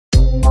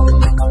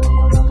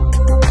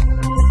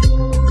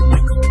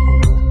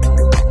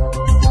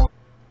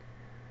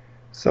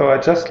So I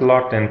just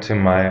logged into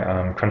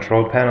my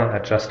control panel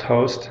at Just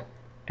Host,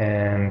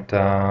 and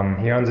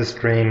here on the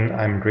screen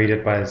I'm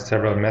greeted by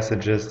several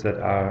messages that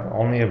are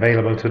only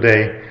available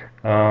today.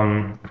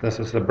 This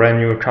is a brand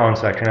new account,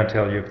 so I cannot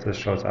tell you if this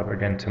shows up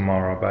again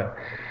tomorrow, but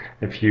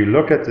if you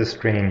look at the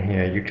screen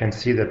here, you can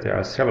see that there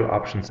are several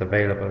options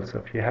available.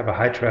 So if you have a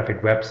high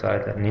traffic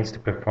website that needs to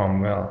perform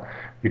well,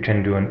 you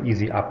can do an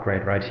easy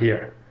upgrade right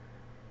here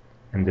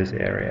in this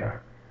area.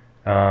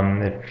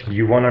 If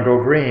you want to go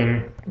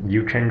green,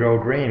 you can go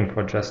green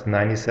for just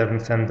 97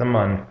 cents a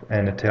month,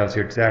 and it tells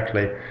you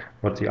exactly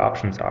what the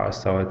options are.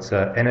 So it's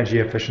energy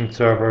efficient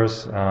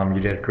servers,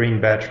 you get a green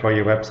badge for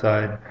your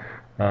website,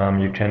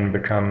 you can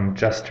become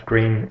just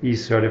green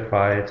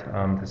certified.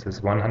 This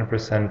is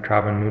 100%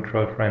 carbon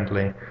neutral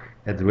friendly,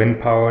 it's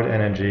wind powered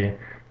energy,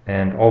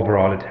 and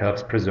overall it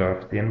helps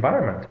preserve the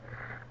environment.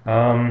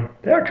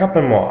 There are a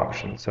couple more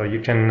options. So you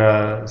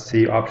can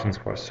see options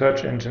for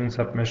search engine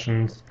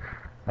submissions,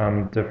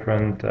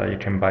 you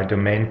can buy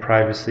domain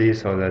privacy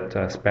so that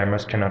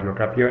spammers cannot look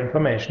up your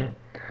information.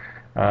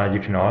 You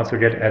can also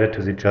get added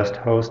to the Just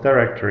Host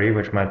directory,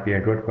 which might be a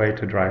good way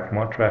to drive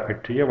more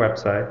traffic to your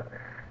website.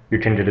 You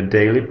can get a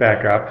daily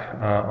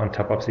backup on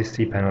top of the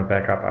cPanel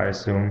backup, I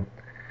assume.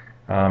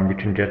 You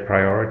can get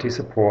priority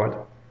support.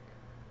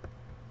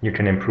 You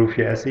can improve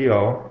your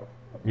SEO.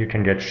 You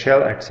can get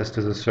shell access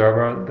to the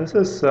server. This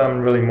is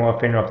really more a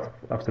thing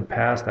of the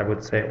past, I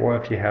would say, or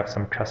if you have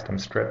some custom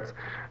scripts.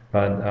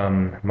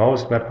 But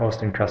most web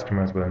hosting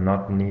customers will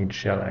not need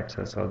shell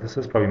access, so this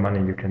is probably money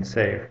you can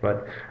save.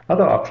 But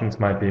other options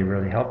might be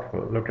really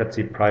helpful. Look at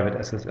the private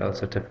Ssl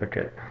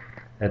certificate.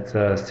 It's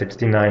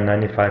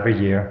 $69.95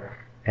 a year,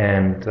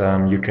 and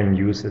you can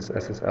use this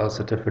Ssl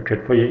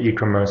certificate for your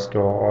e-commerce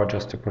store or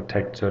just to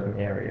protect certain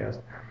areas.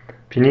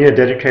 If you need a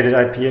dedicated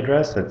IP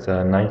address, it's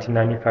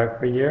 $19.95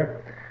 per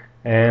year.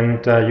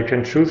 And you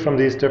can choose from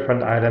these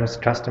different items,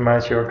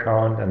 customize your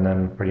account, and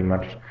then pretty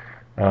much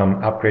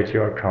upgrade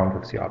your account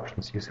with the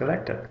options you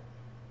selected.